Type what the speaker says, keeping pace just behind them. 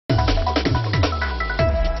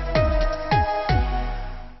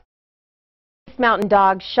mountain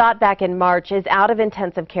dog shot back in March is out of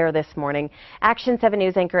intensive care this morning. Action 7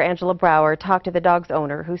 News anchor Angela Brower talked to the dog's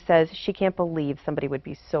owner, who says she can't believe somebody would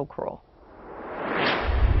be so cruel.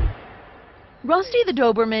 Rusty the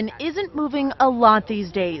Doberman isn't moving a lot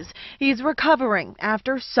these days. He's recovering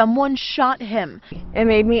after someone shot him. It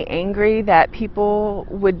made me angry that people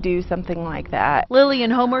would do something like that.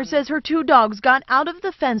 Lillian Homer says her two dogs got out of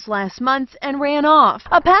the fence last month and ran off.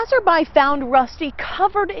 A passerby found Rusty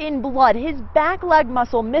covered in blood, his back leg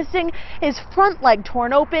muscle missing, his front leg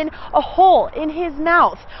torn open, a hole in his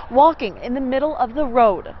mouth, walking in the middle of the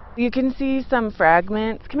road. You can see some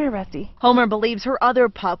fragments. Come here, Rusty. Homer believes her other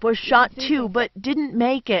pup was shot too, but didn't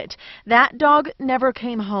make it. That dog never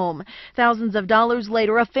came home. Thousands of dollars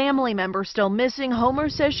later, a family member still missing. Homer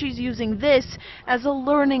says she's using this as a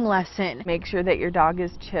learning lesson. Make sure that your dog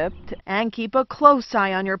is chipped. And keep a close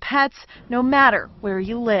eye on your pets, no matter where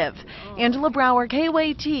you live. Angela Brower,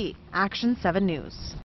 KOAT, Action 7 News.